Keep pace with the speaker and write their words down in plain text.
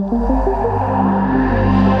We're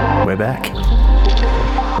back.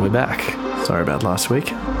 Sorry about last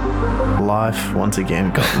week. Life once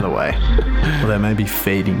again got in the way. Although maybe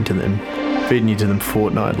feeding you to them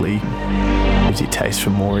fortnightly gives you taste for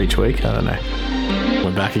more each week. I don't know.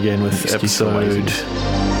 We're back again with episode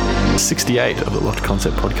 68 of the Locked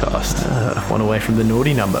Concept podcast. One away from the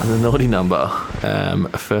naughty number.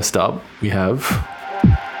 First up, we have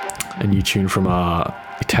a new tune from our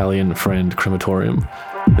Italian friend Crematorium.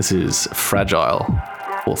 This is Fragile,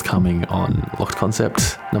 forthcoming on Locked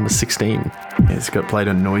Concept number 16. It's got played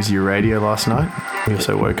on Noisia radio last night. We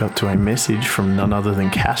also woke up to a message from none other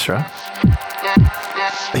than Casra.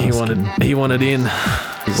 He wanted in.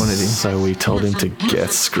 So we told him to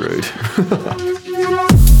get screwed.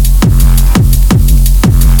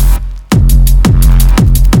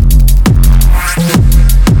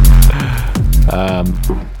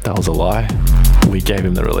 That was a lie. We gave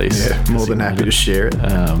him the release. Yeah, more than happy to share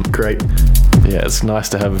it. Great. Yeah, it's nice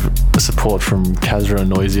to have support from Casra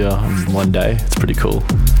and Noisia in one day. It's pretty cool.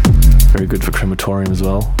 Very good for Crematorium as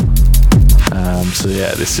well. So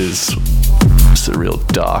yeah, this is just a real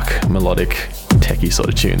dark, melodic, techie sort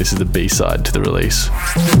of tune. This is the B-side to the release,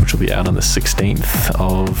 which will be out on the 16th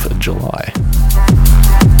of July.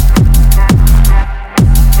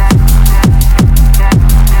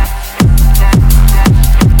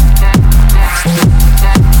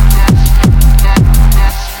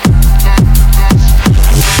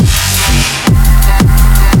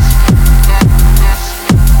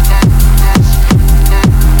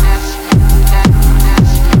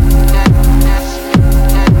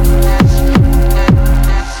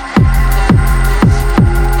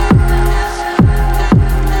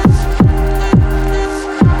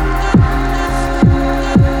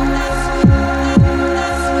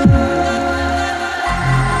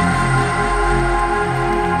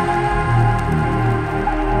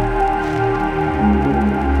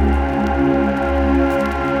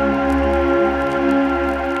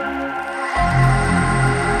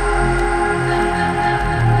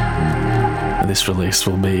 This release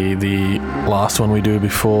will be the last one we do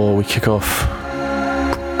before we kick off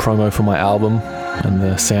promo for my album and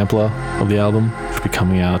the sampler of the album, which will be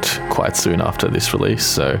coming out quite soon after this release,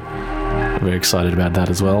 so I'm very excited about that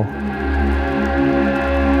as well.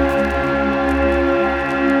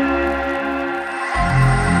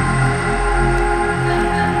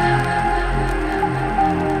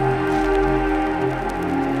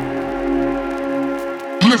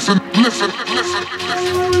 Listen.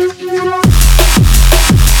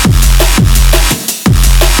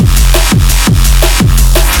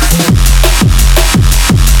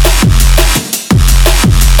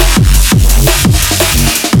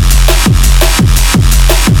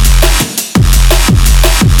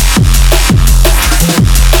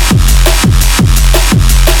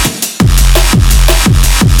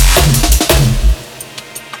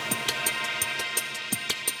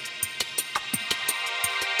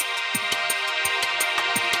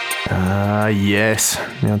 Yes,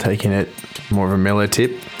 now taking it more of a mellow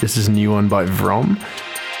tip. This is a new one by Vromm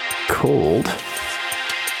called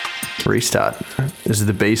Restart. This is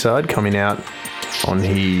the B-side coming out on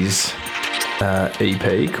his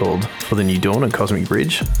EP called For the New Dawn at Cosmic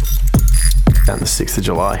Bridge out on the 6th of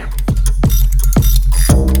July.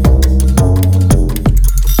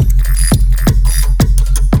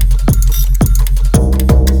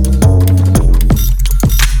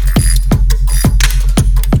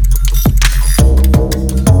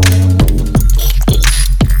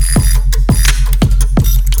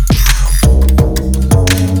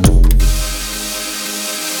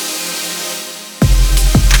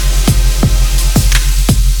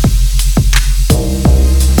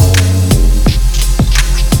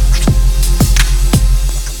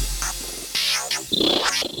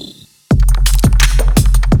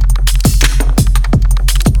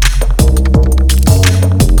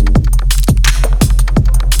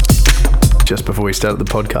 Just before we started the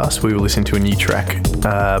podcast, we were listening to a new track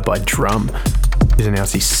by Drum. He's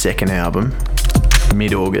announced his second album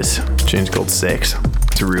mid-August. The tune's called Sex.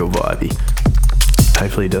 It's a real vibey.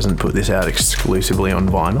 Hopefully he doesn't put this out exclusively on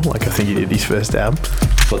vinyl like I think he did his first album.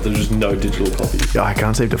 But there's just no digital copy. I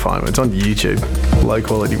can't seem to find one. It's on YouTube. Low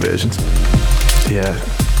quality versions. Yeah.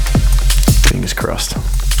 Fingers crossed.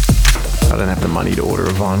 I don't have the money to order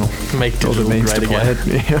a vinyl. Make digital great again.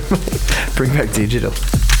 Yeah. Bring back digital.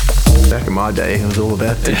 Back in my day, it was all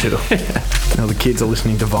about digital. Now the kids are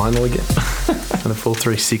listening to vinyl again. And a full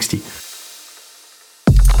 360.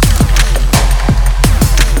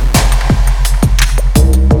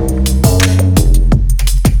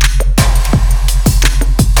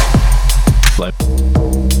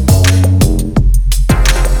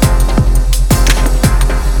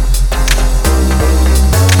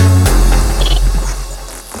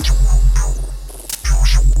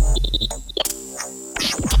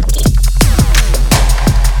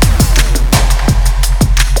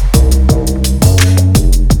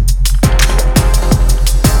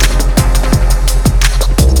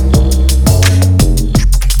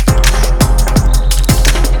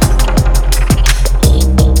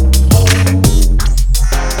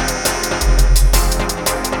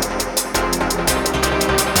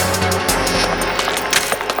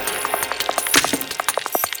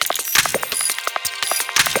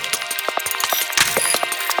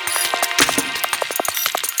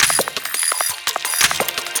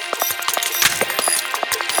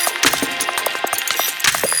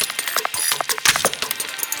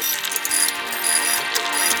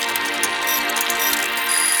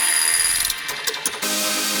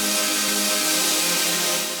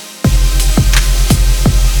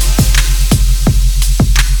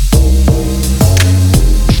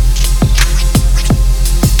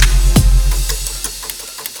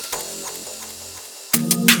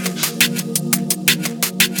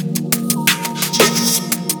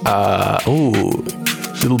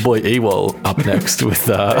 Little boy Ewol up next with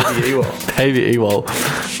Baby Ewol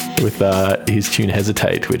with his tune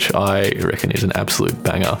Hesitate, which I reckon is an absolute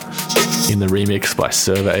banger, in the remix by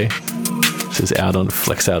Survey. This is out on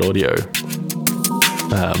Flexout Audio.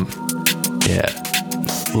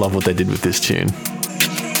 Love what they did with this tune.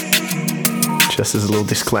 Just as a little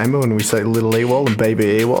disclaimer, when we say Little Ewol and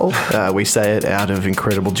Baby Ewol, we say it out of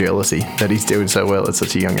incredible jealousy that he's doing so well at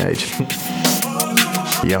such a young age.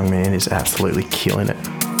 The young man is absolutely killing it.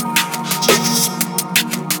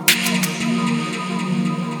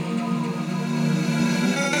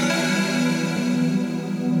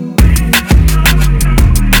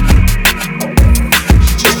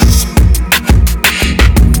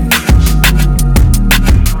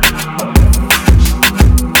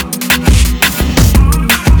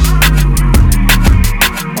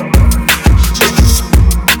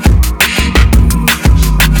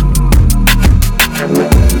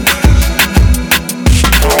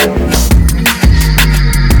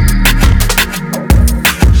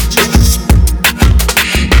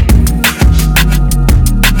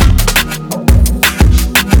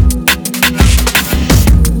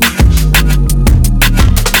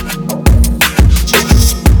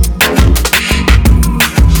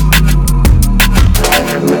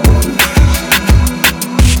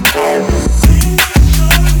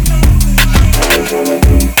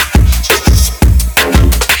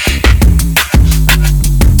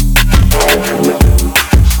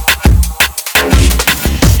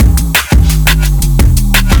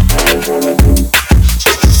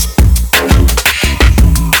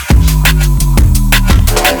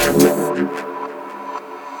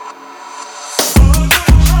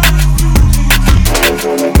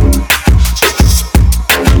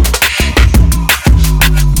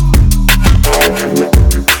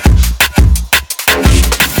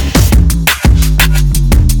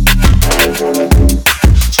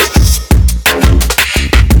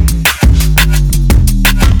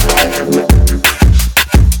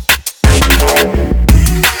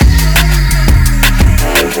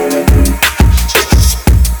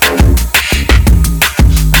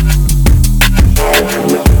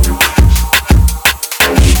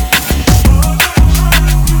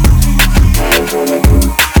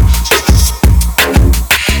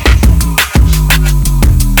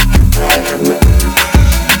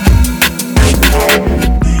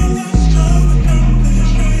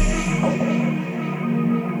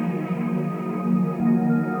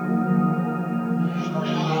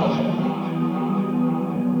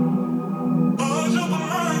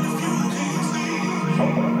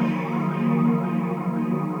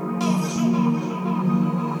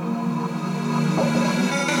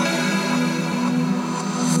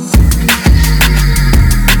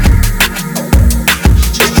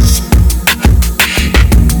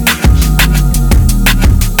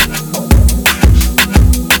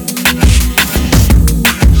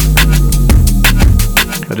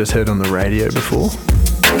 just heard on the radio before,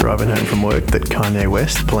 driving home from work, that Kanye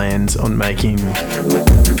West plans on making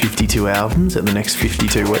 52 albums in the next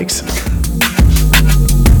 52 weeks.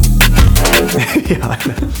 Yeah, I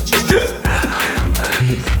know.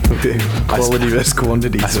 Quality versus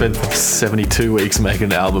quantity. I spent 72 weeks making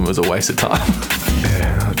an album. It was a waste of time.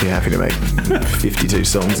 Yeah, I'd be happy to make 52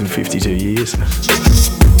 songs in 52 years.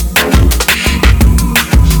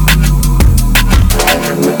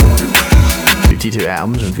 $52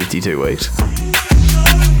 albums in 52 weeks.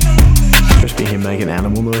 Just be him making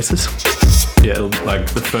animal noises. Yeah,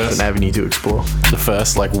 like the first... An avenue to explore. The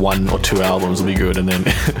first like 1 or 2 albums will be good, and then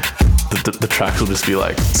the tracks will just be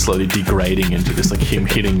like slowly degrading into just like him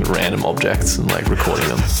hitting random objects and like recording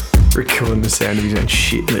them. Recording the sound of his own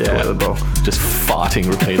shit in the toilet bowl. Just farting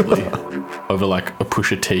repeatedly over like a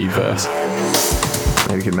Pusha T verse.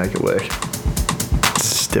 Maybe we can make it work.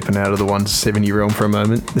 Stepping out of the 170 realm for a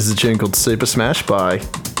moment. This is a tune called Super Smash by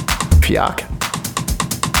Fjaak.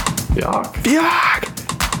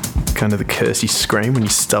 Fjaak! Kind of the cursey scream when you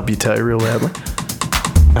stub your toe real loudly.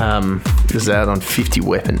 This is out on 50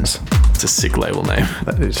 Weapons. It's a sick label name.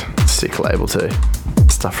 That is a sick label too.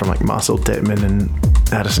 Stuff from like Marcel Detman and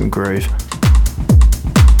Addison Groove.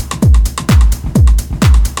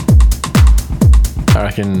 I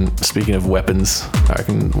reckon, speaking of weapons, I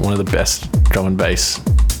reckon one of the best drum and bass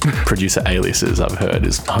producer aliases I've heard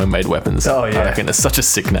is Homemade Weapons. Oh yeah. I reckon it's such a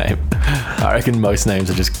sick name. I reckon most names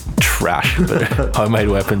are just trash, but Homemade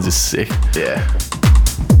Weapons is sick. Yeah.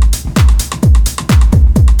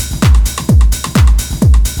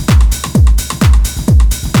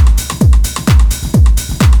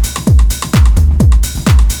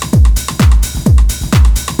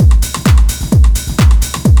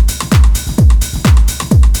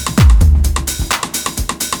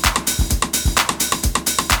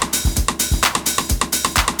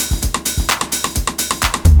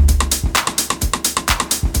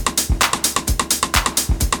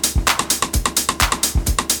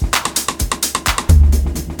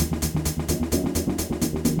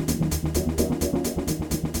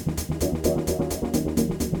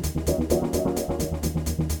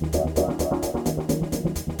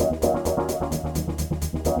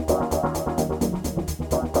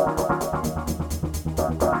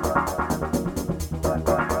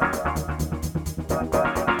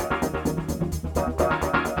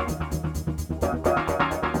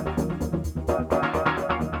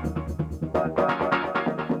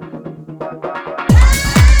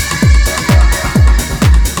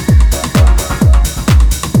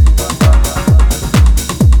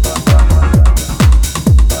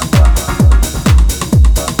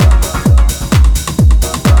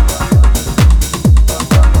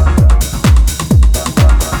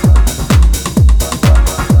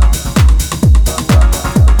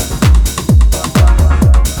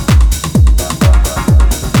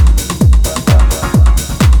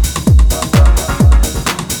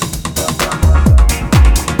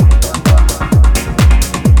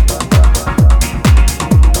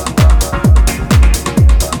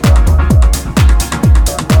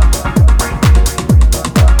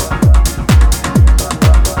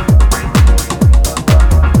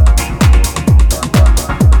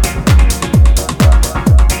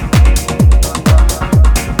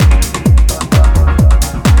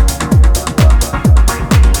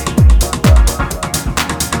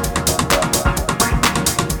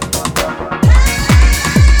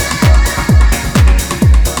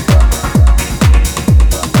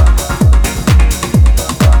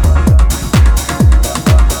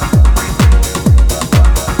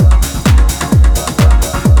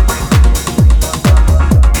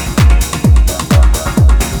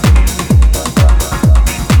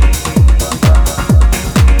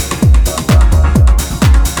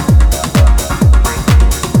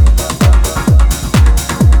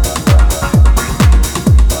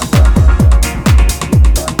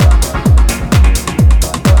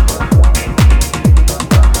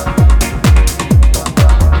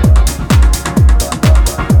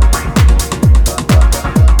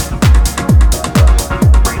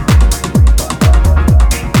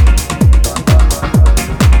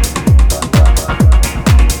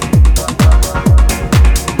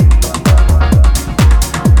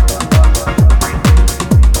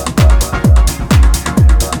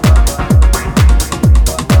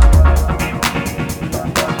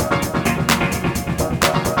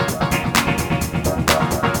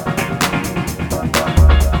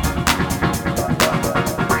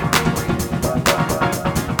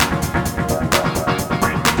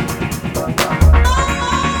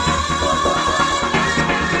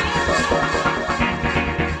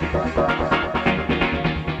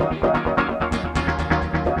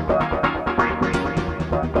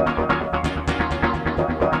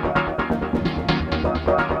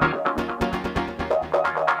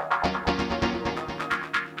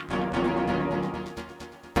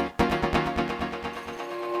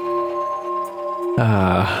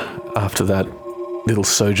 After that little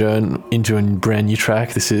sojourn into a brand new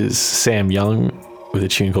track, this is Sam Young with a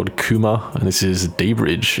tune called Kuma, and this is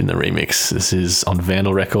dBridge in the remix. This is on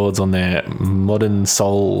Vandal Records on their Modern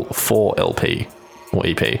Soul 4 LP or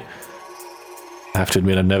EP. I have to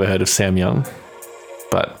admit, I've never heard of Sam Young,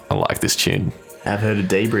 but I like this tune. Have heard of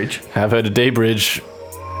dBridge. Have heard of dBridge.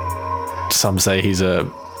 Some say he's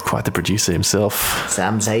quite the producer himself.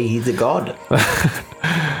 Some say he's a god.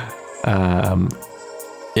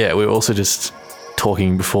 Yeah, we were also just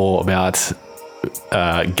talking before about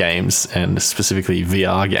games, and specifically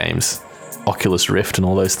VR games, Oculus Rift and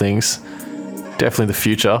all those things. Definitely the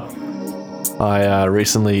future. I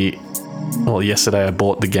yesterday I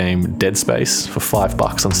bought the game Dead Space for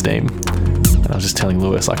 $5 on Steam, and I was just telling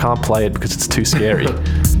Lewis I can't play it because it's too scary.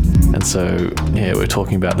 And so, yeah, we're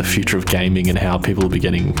talking about the future of gaming and how people will be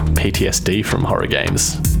getting PTSD from horror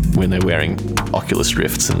games when they're wearing Oculus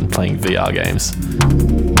Rifts and playing VR games.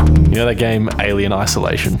 You know that game Alien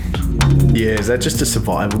Isolation? Yeah, is that just a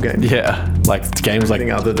survival game? Yeah, like games like...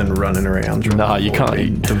 Anything other than running around? No, you can't. Be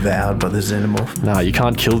devoured by the xenomorph? No, you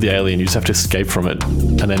can't kill the alien, you just have to escape from it.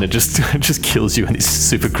 And then it just kills you in these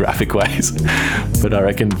super graphic ways. But I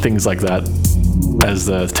reckon things like that, as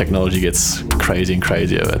the technology gets crazy and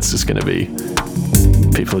crazier, it's just going to be...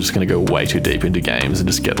 People are just going to go way too deep into games and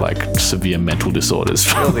just get like severe mental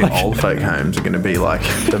disorders. All the old folk homes are going to be like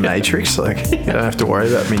the Matrix. Like, you don't have to worry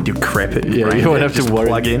about being decrepit. Yeah, you won't have to worry.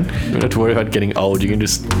 Plug in. You don't have to worry about getting old. You can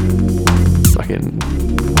just fucking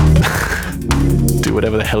do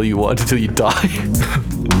whatever the hell you want until you die.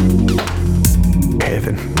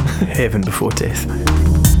 Heaven before death.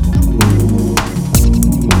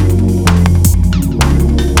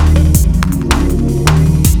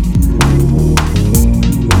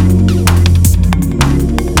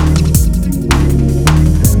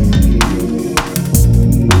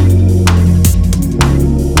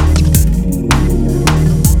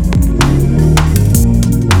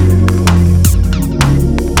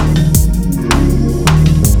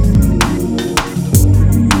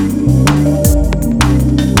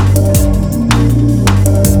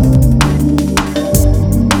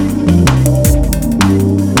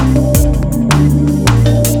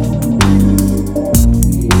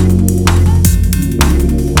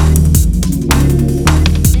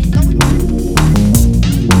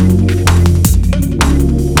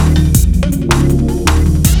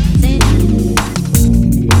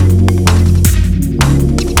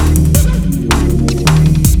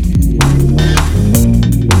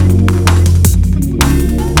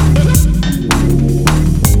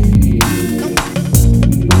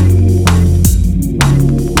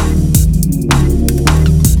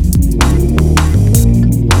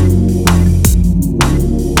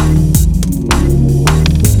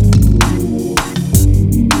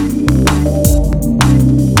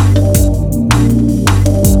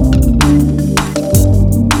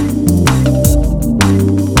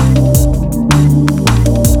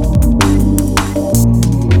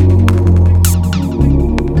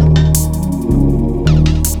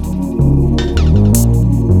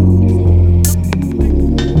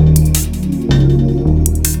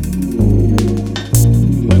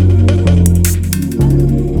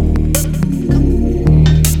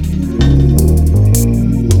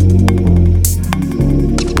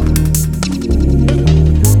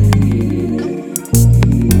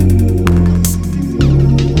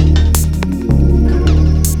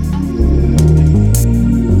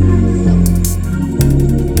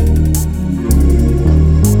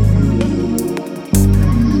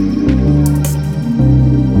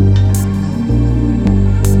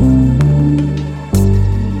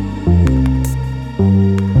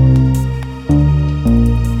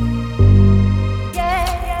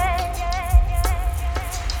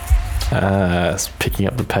 Picking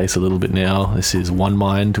up the pace a little bit now. This is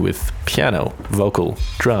OneMind with piano, vocal,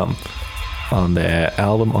 drum on their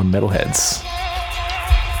album on Metalheadz.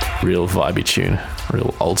 Real vibey tune,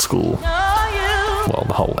 real old school. Well,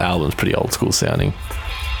 the whole album's pretty old school sounding.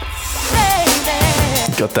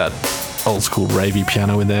 Got that old school ravey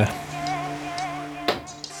piano in there.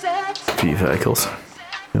 A few vocals.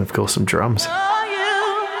 And of course some drums.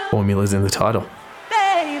 Formulas in the title.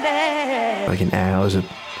 Like an hours of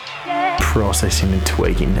processing and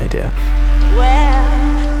tweaking, no doubt.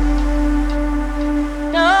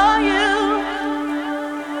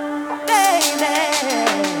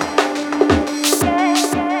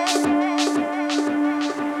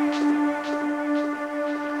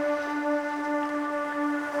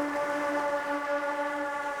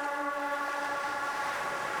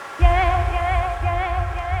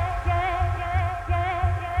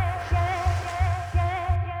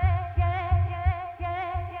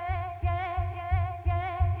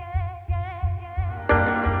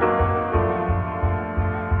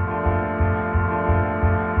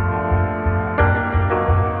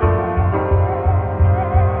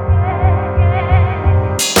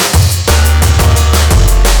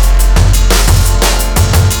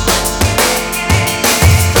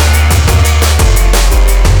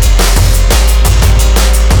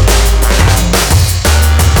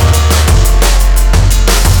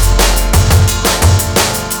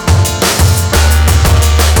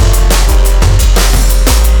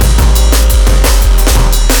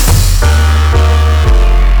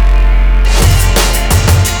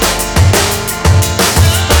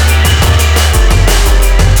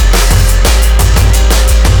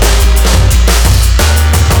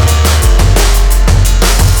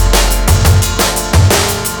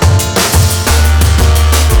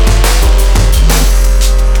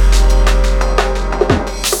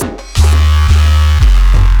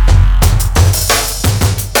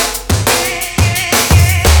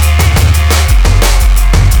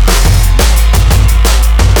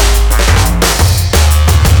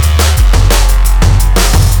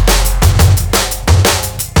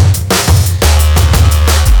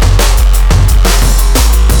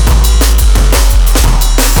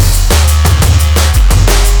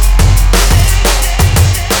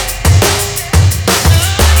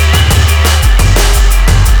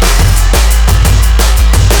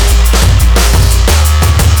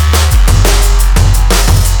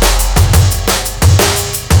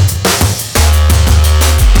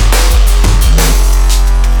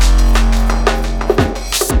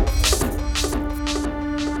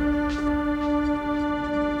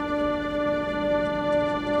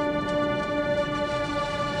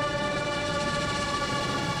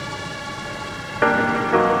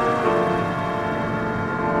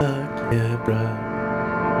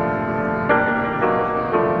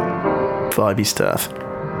 Vibey stuff.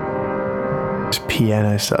 This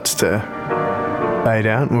piano starts to fade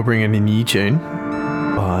out, and we'll bring in a new tune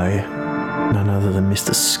by none other than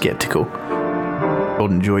Mr. Skeptical.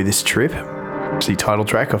 Called Enjoy This Trip. It's the title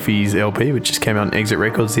track off his LP, which just came out on Exit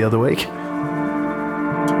Records the other week.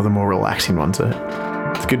 One of the more relaxing ones.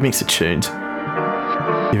 It's a good mix of tunes.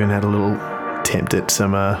 Even had a little attempt at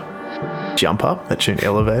some Jump Up, that tune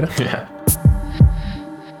Elevator. Yeah.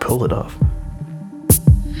 Pull it off.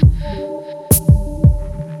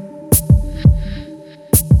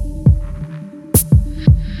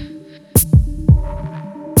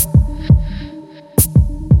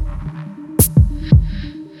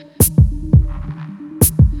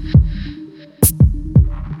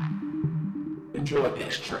 Enjoy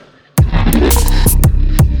this track.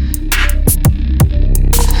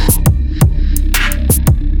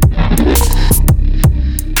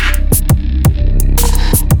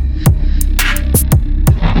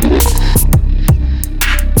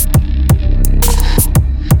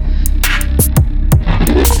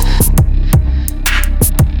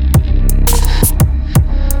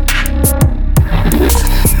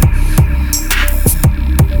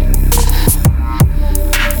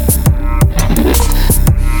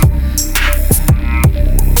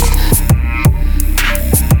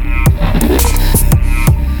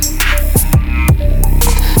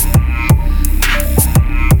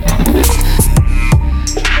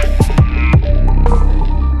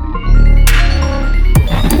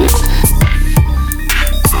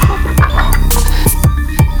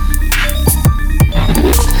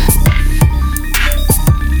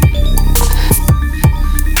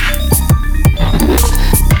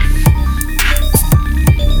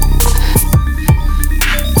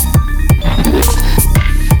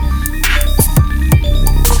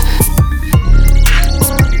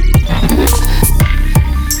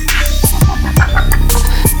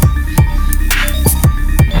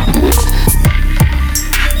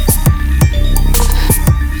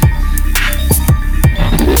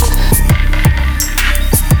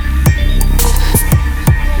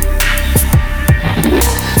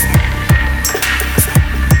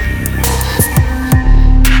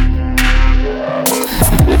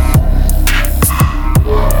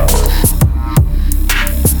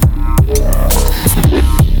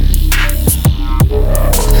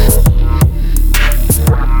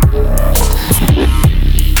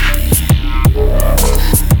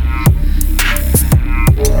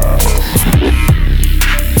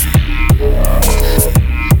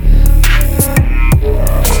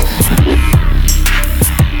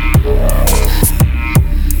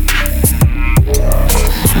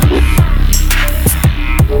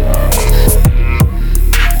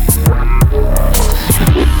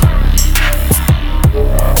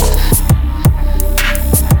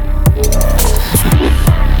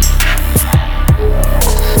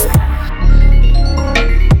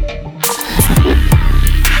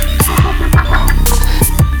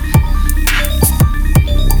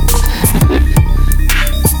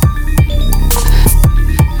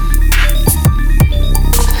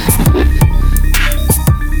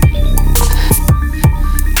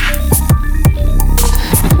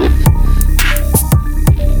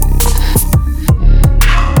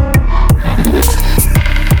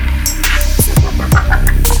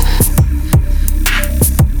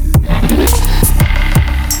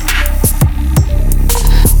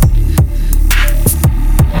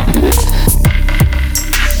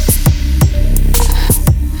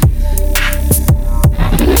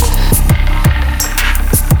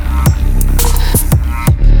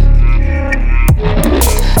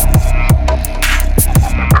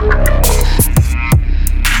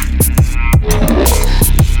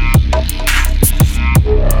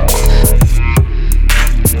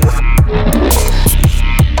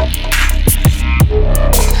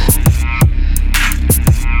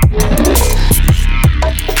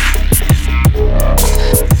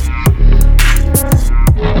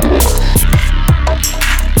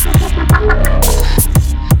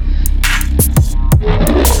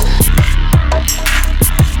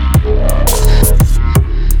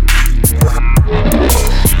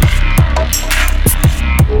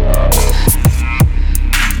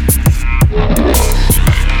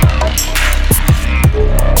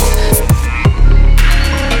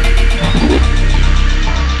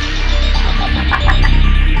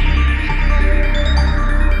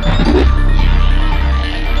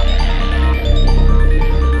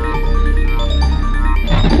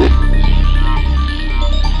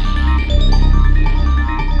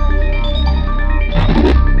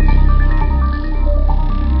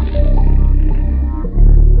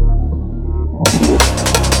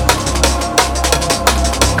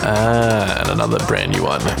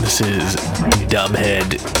 This is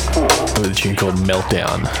Dubhead with a tune called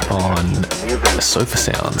Meltdown on Sofa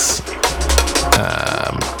Sounds,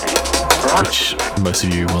 which most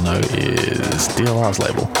of you will know is DLR's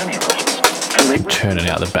label. Churning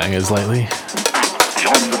out the bangers lately.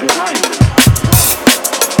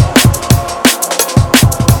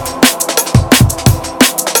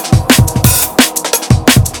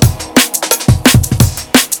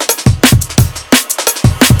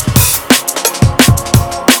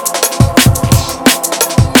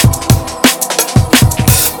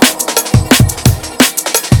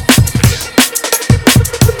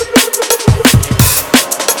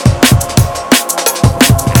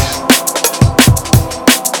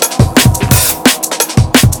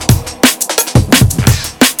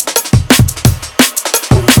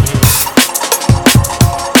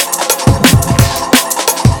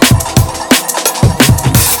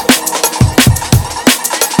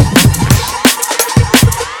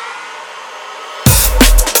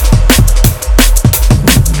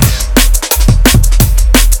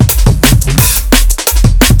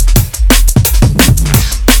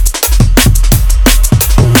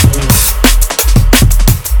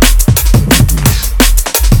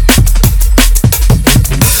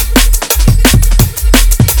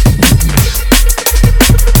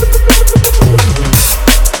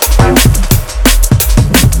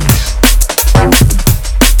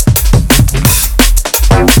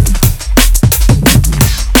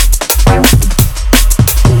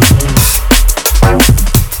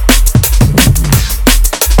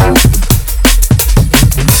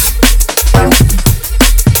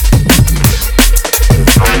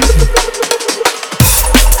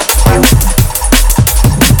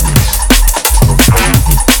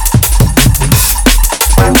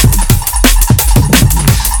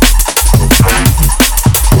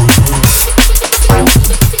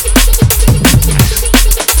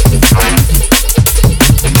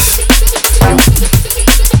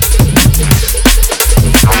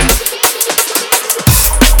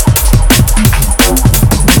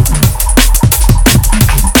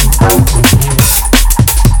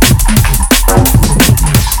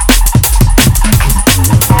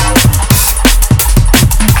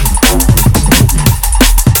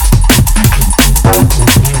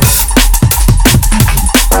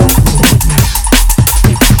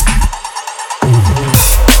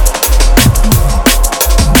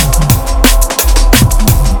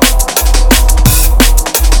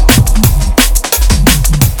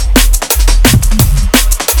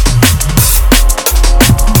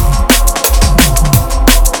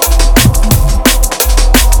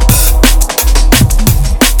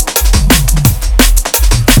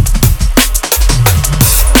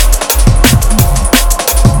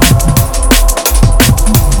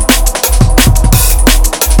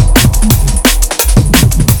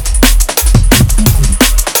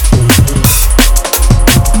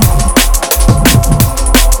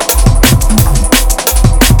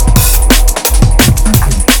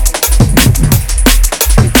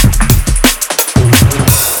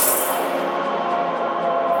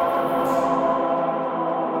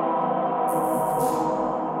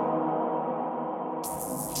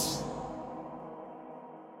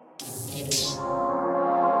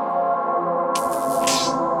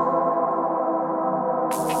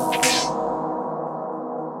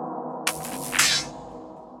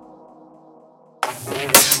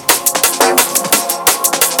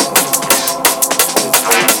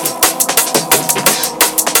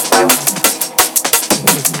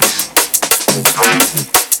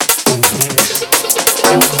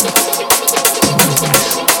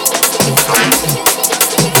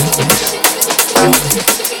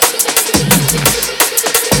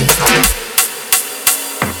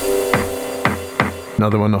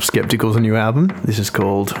 Another one off Skeptical's new album. This is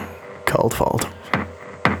called Cold Fold.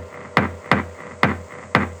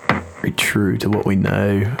 Very true to what we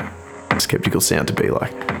know Skeptical sound to be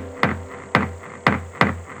like.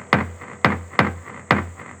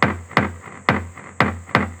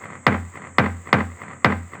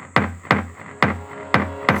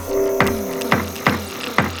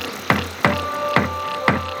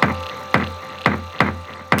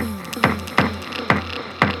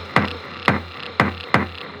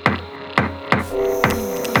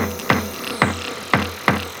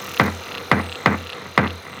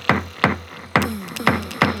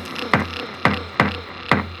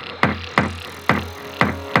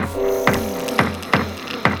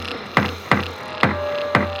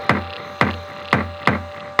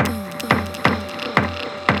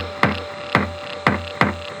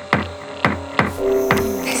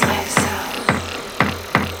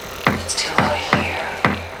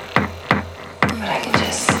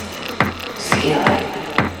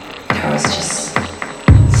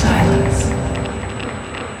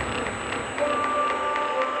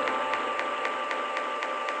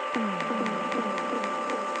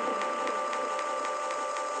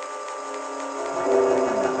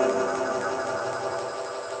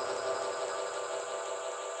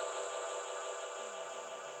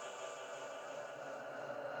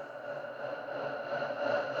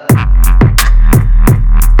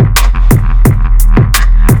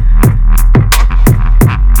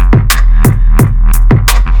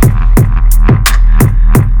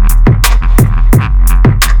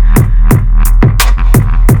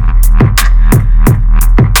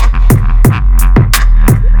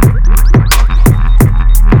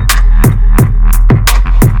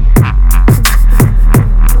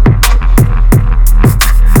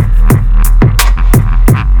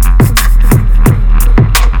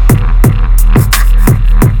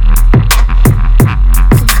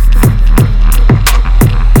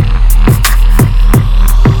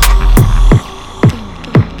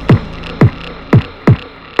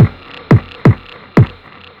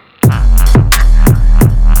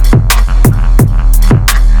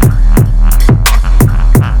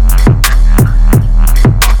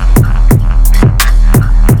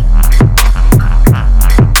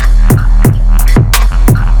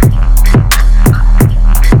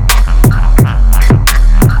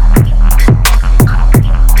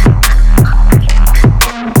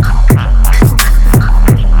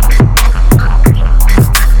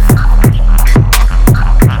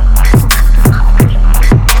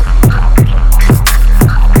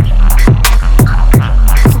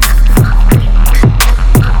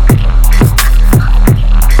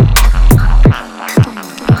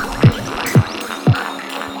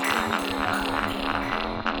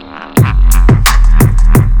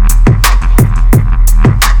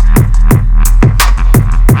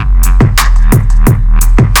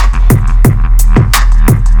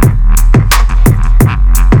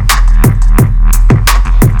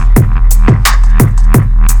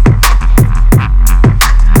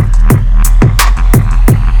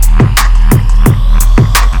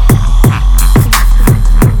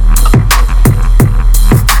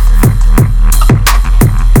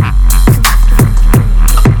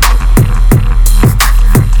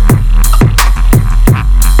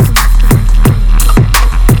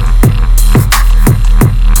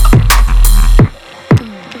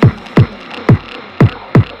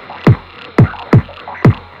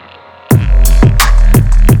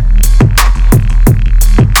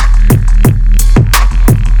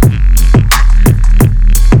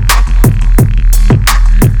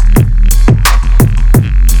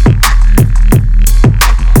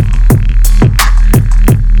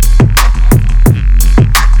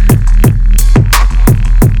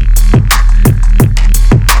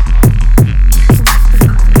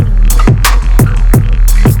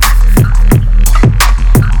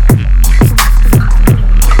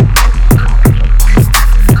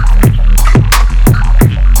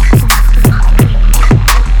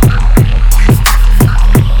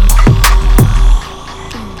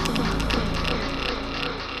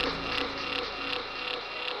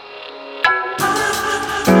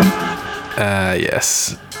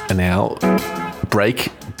 Yes. And now,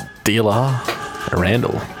 break DLR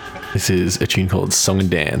Randall. This is a tune called Song and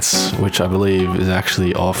Dance, which I believe is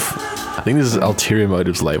actually off. I think this is Ulterior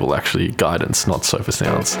Motive's label, actually. Guidance, not Sofa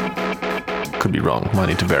Sounds. Could be wrong. Might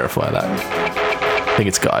need to verify that. I think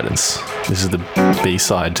it's Guidance. This is the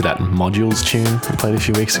B-side to that Modules tune we played a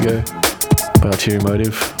few weeks ago by Ulterior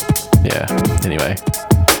Motive. Yeah, anyway.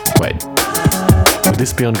 Wait. Would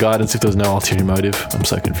this be on Guidance if there's no Ulterior Motive? I'm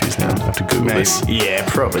so confused now. I have to Google this. Yeah,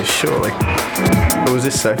 probably, surely. Or was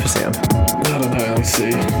this Sofa Sound? I don't know, let me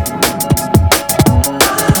see.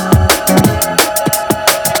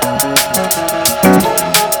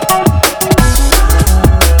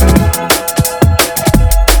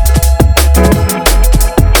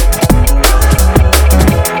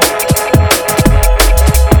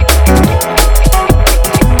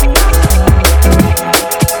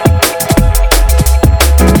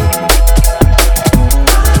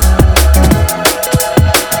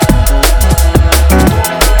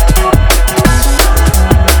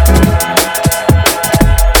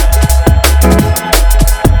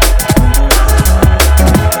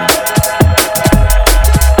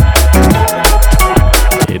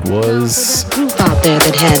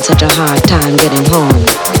 Had such a hard time getting home.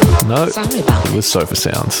 No, sorry about it was Sofa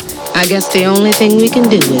Sounds. I guess the only thing we can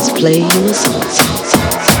do is play you a song.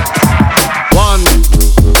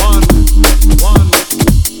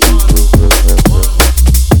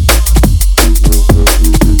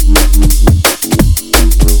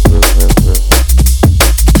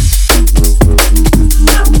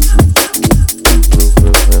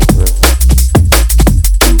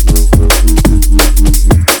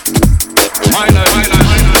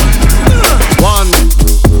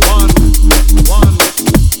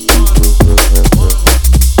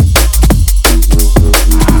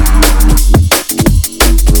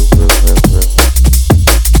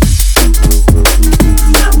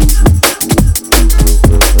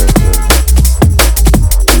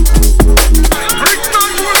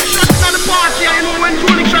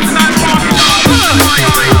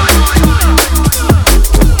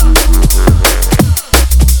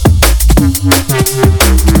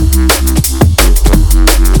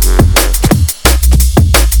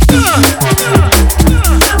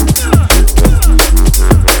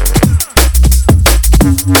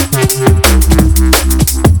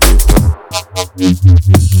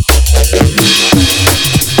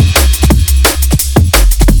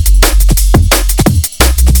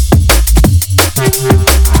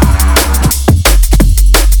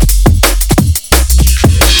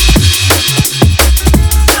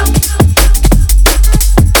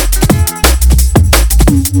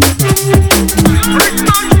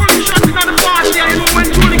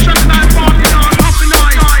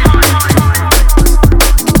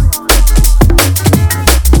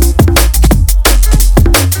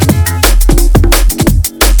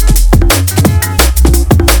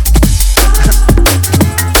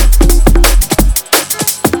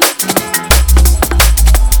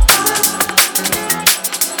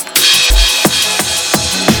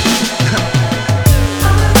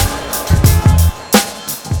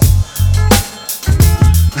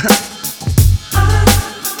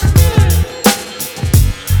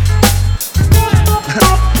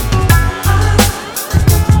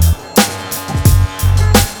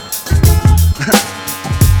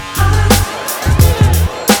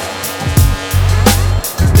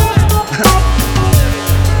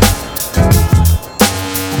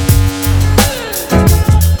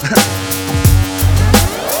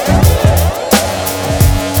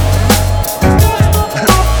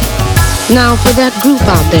 Now for that group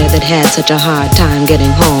out there that had such a hard time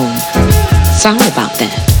getting home, sorry about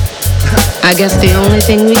that. I guess the only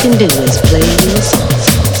thing we can do is play you a song.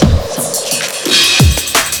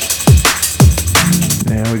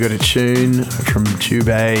 Now we got a tune from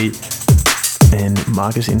Jubei and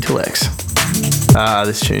Marcus Intalex.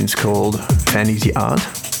 This tune's called Fanny's Yard.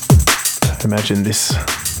 Imagine this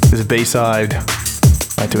is a B-side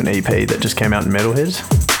to an EP that just came out in Metalheadz.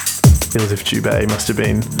 Feels as if Jubei must have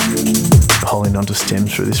been holding onto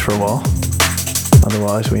stems for this for a while.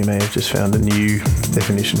 Otherwise, we may have just found a new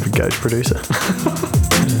definition for ghost producer.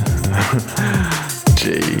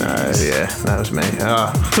 Jeez. No, yeah, that was me.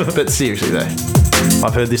 But seriously though,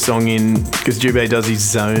 I've heard this song because Jubei does his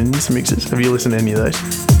zones mixes. Have you listened to any of those?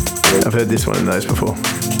 I've heard this one in those before.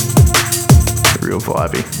 Real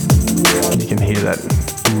vibey. You can hear that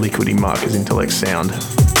liquidy Marcus Intalex sound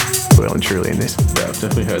well and truly in this. Yeah, I've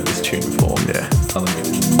definitely heard this tune before. Yeah. Other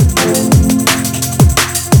music.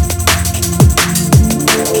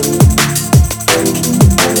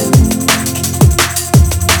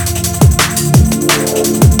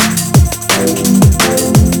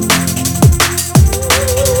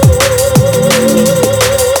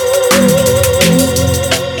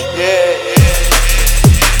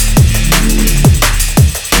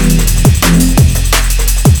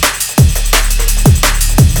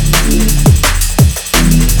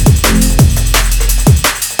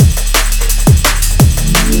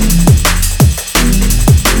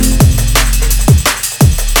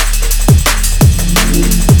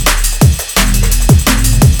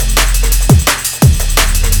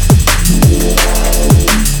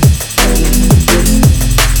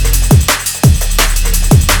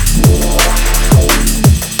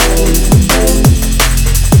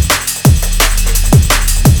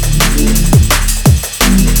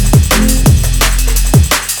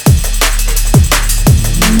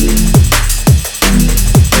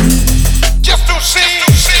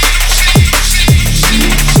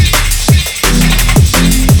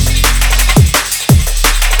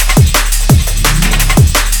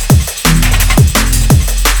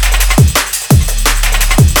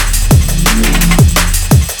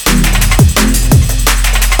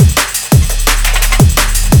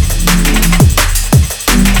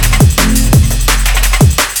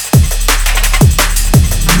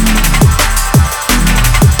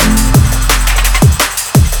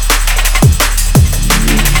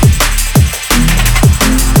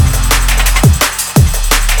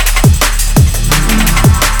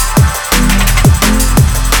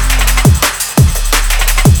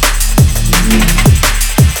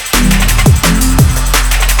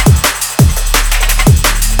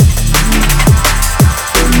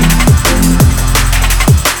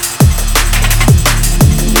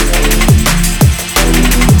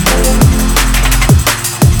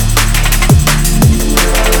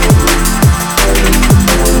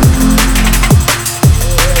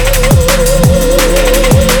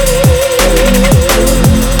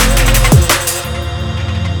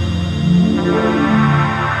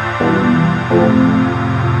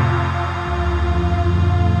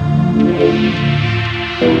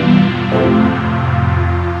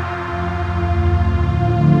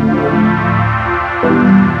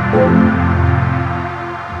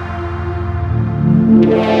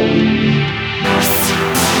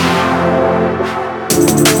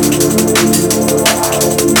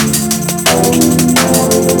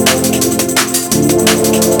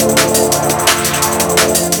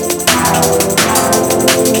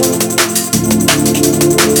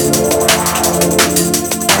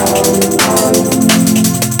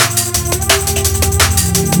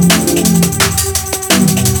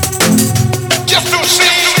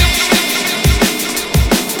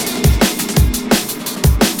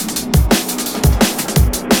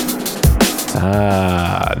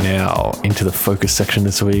 Focus section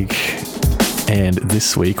this week. And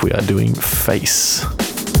this week we are doing Phace.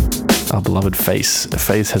 Our beloved Phace.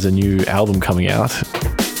 Phace has a new album coming out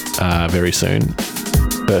very soon.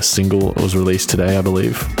 First single was released today, I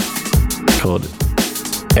believe, called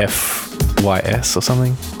FYS or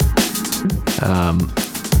something.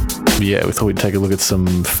 Yeah, we thought we'd take a look at some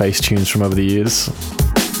Phace tunes from over the years.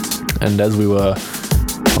 And as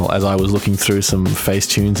I was looking through some Phace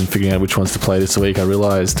tunes and figuring out which ones to play this week, I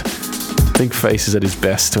realised I think Phace is at his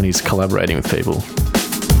best when he's collaborating with people.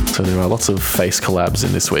 So there are lots of Phace collabs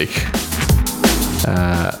in this week.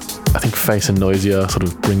 I think Phace and Noisia sort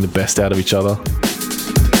of bring the best out of each other.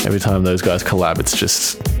 Every time those guys collab, it's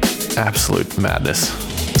just absolute madness.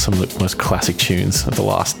 Some of the most classic tunes of the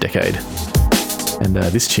last decade. And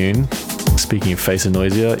this tune, speaking of Phace and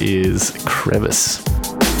Noisia, is Crevic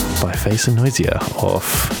by Phace and Noisia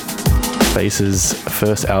off Phace's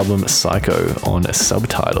first album, Psycho, on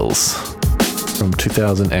Subtitles from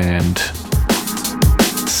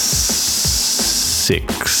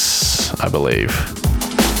 2006, I believe.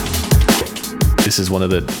 This is one of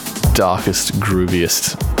the darkest,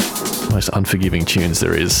 grooviest, most unforgiving tunes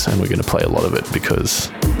there is, and we're going to play a lot of it because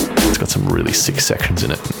it's got some really sick sections in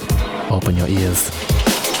it. Open your ears.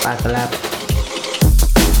 Buckle up.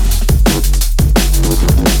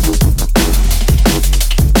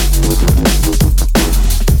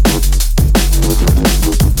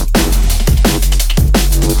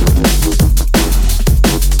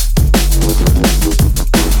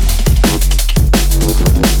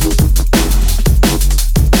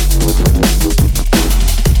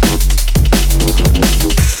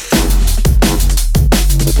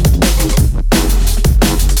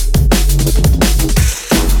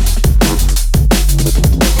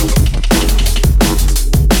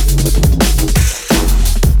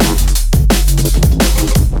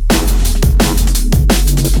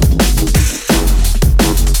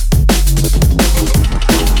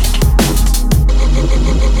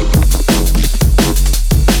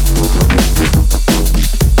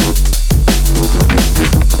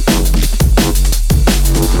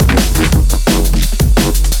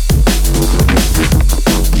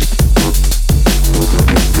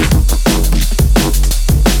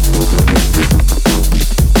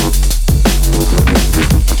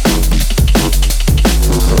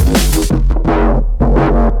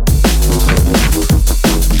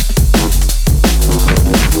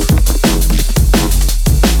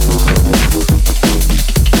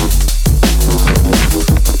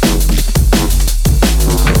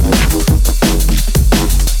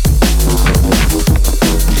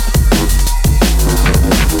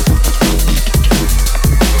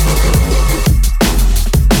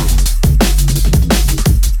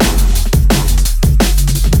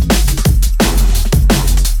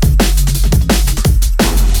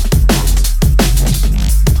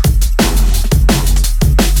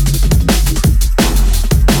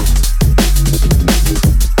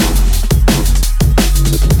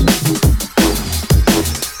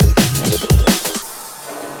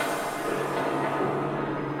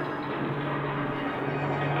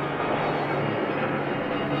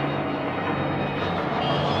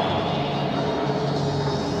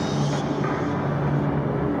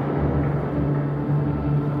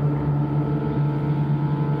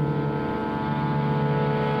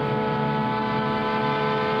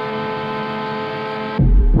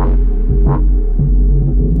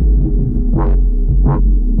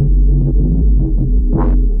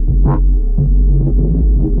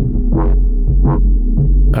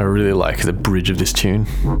 The bridge of this tune,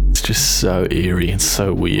 it's just so eerie and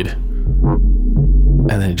so weird, and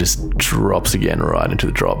then it just drops again right into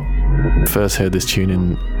the drop. First heard this tune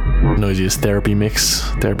in Noisia's therapy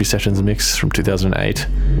sessions mix from 2008,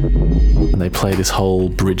 and they play this whole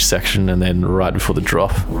bridge section, and then right before the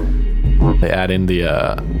drop they add in the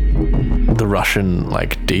Russian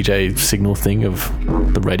like DJ signal thing of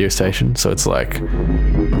the radio station, so it's like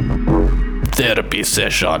therapy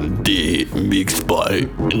session D mixed by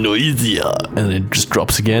Noisia, and then it just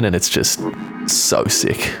drops again, and it's just so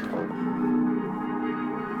sick.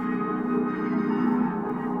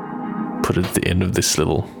 Put it at the end of this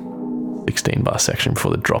little 16 bar section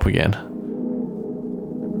before the drop again.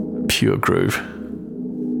 Pure groove.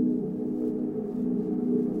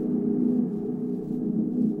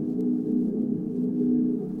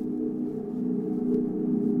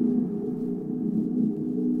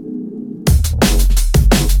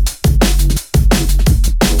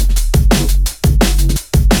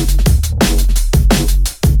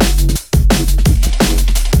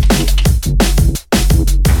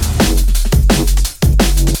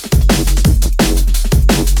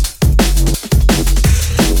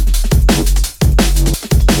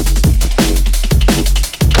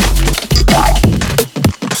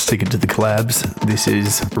 Sticking to the collabs, this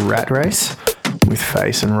is Rat Race with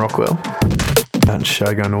Phace and Rockwell and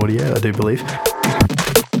Shogun Audio, I do believe.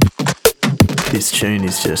 This tune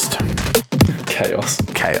is just Chaos.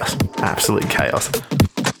 Absolute chaos.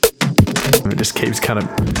 And it just keeps kind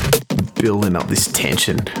of building up this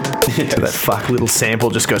tension. Yes. So that fuck little sample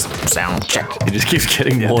just goes sound check. It just keeps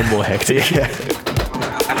getting more and more hectic. Yeah.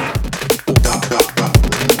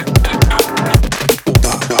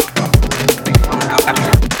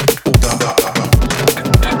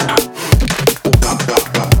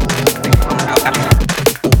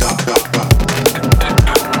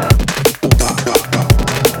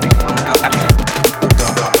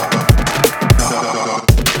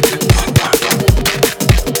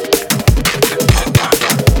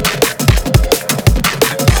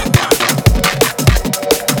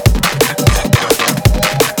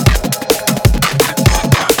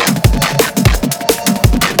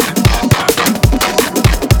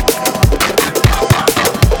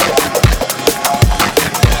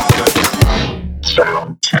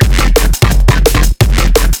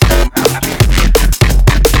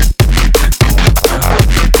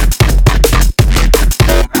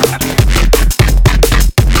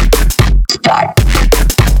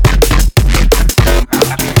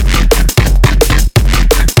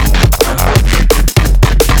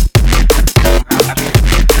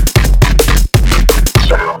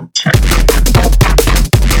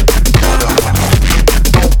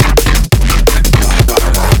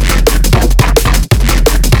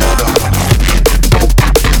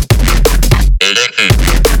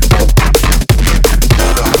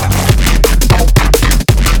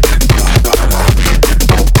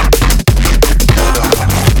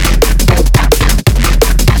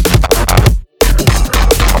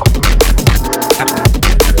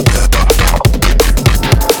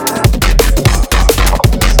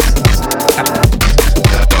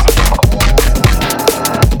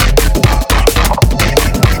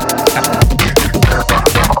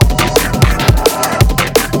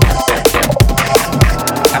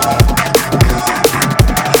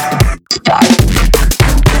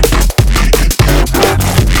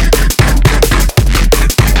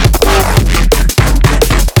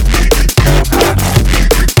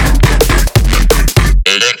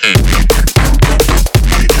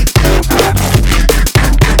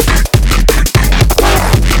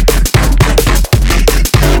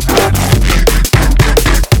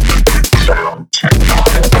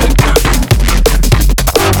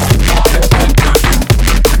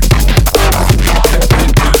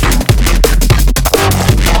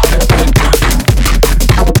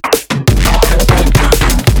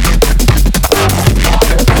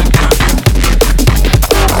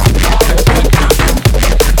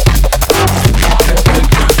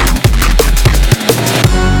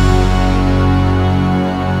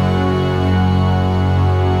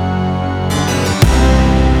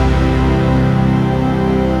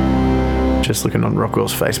 Just looking on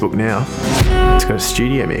Rockwell's Facebook now, it's got a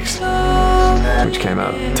studio mix, which came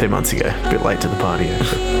out 2 months ago. A bit late to the party,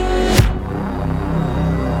 actually.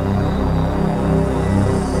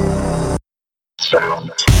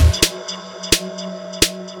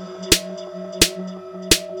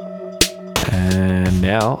 And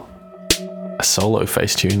now, a solo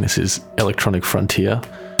Phace tune. This is Electronic Frontier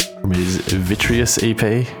from his Vitreous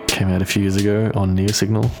EP. Came out a few years ago on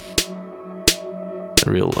Neosignal. A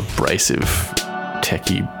real abrasive,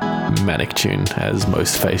 techie, manic tune, as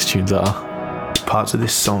most Phace tunes are. Parts of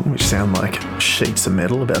this song which sound like sheets of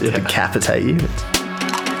metal about to decapitate you.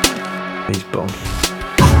 He's bombed.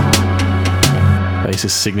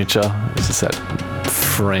 Phace's signature is just that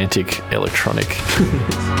frantic electronic,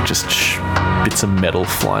 just bits of metal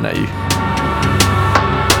flying at you.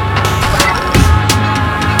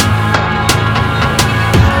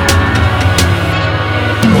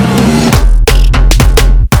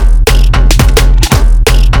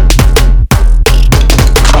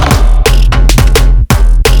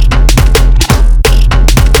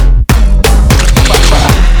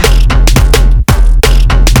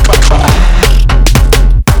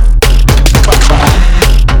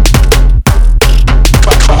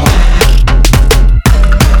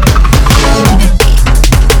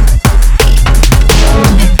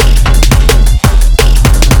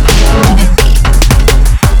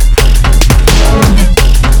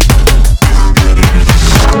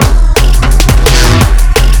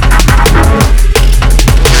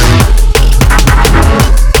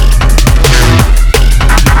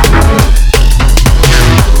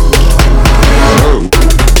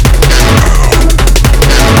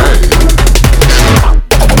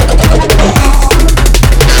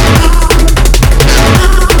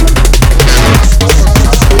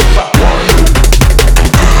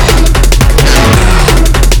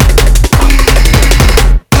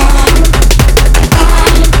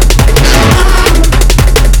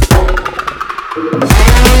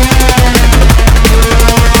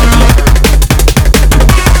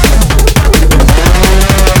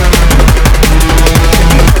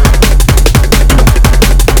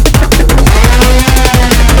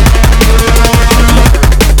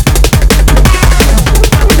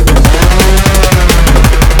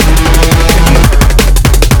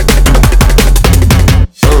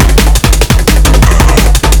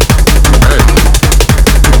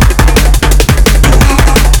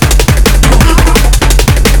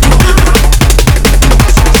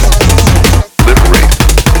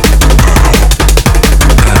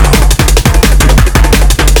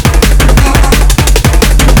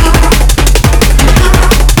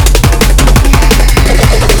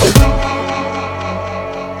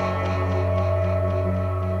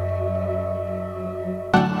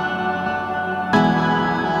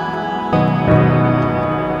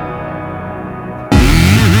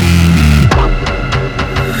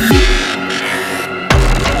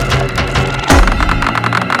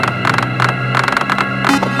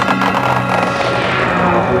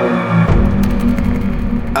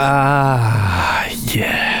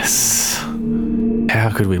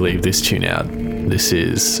 could we leave this tune out? This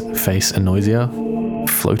is Phace Noisia,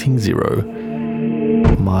 Floating Zero.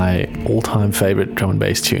 My all-time favorite drum and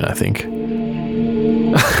bass tune, I think.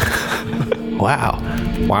 Wow.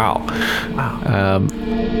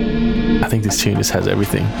 I think this tune just has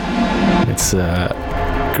everything. It's a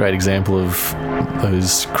great example of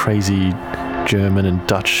those crazy German and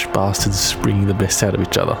Dutch bastards bringing the best out of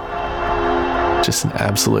each other. Just an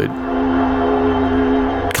absolute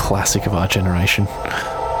classic of our generation.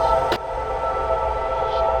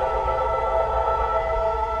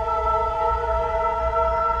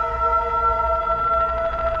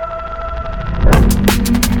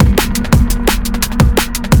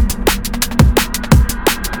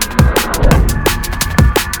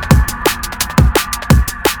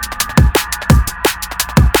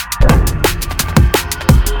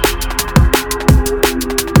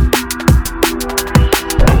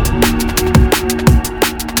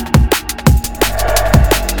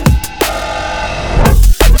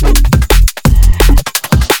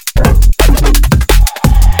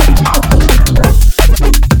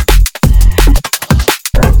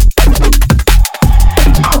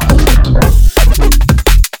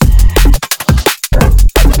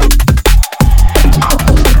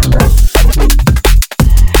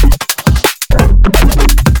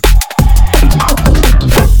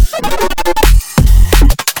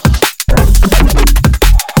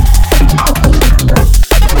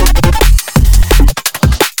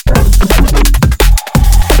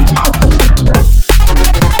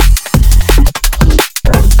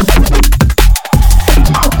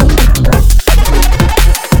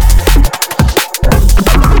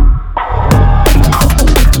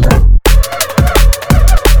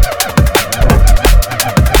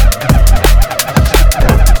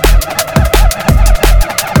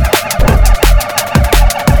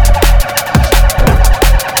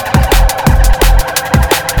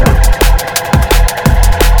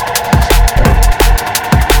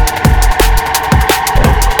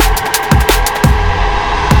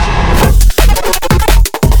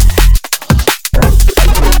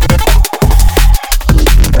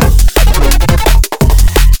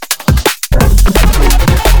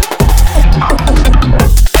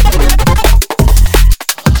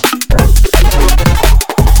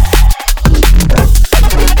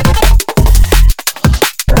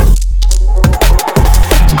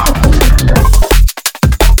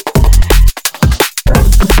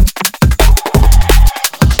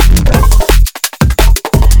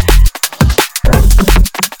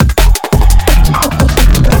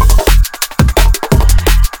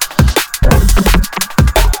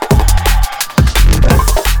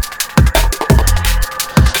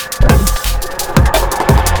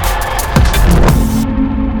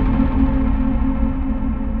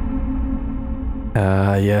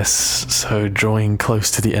 Yes, so drawing close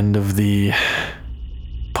to the end of the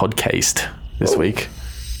podcast this week,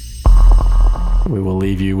 we will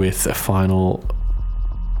leave you with a final...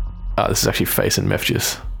 this is actually Phace and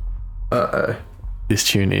Mefjus. This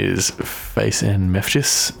tune is Phace and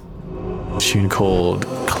Mefjus. A tune called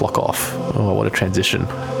Clock Off. Oh, what a transition.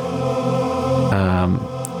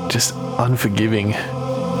 Just unforgiving,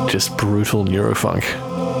 just brutal neurofunk.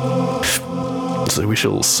 So we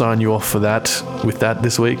shall sign you off with that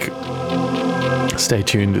this week. Stay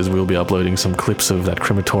tuned, as we'll be uploading some clips of that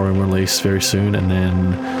Crematorium release very soon, and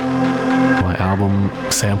then my album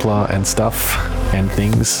sampler and stuff and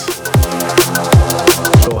things.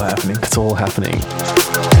 It's all happening.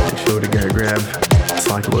 Make sure to go grab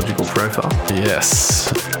Psychological Profile. Yes.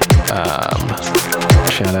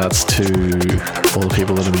 Shout outs to all the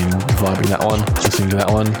people that have been vibing that one, listening to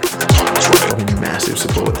that one. Massive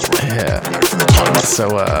support. Yeah.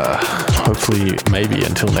 So hopefully, maybe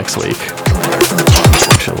until next week.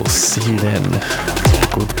 Shall see you then.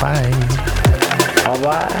 Goodbye.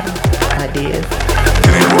 Alright, ideas.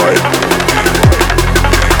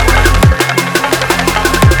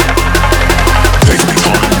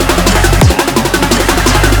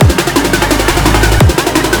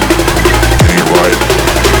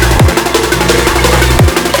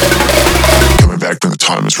 Coming back when the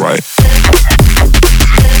time is right.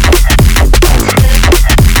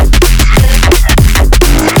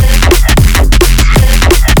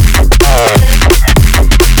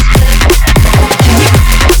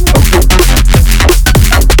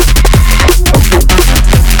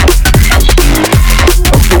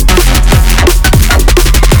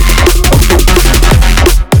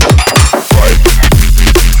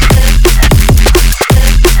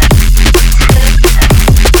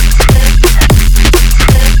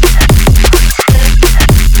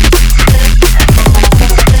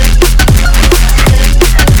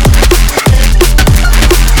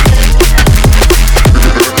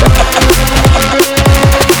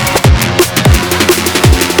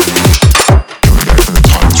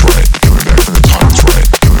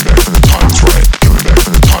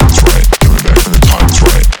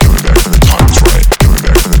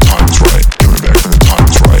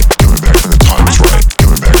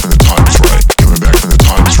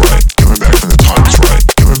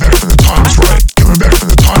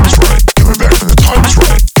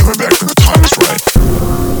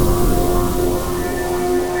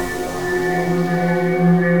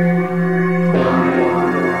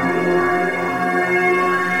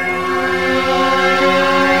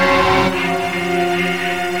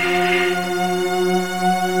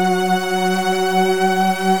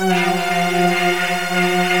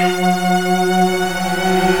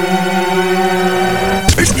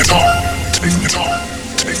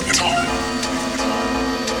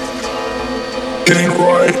 it ain't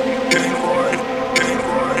right, it ain't right, it ain't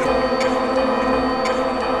right.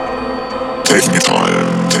 Taking your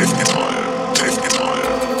time, taking your time.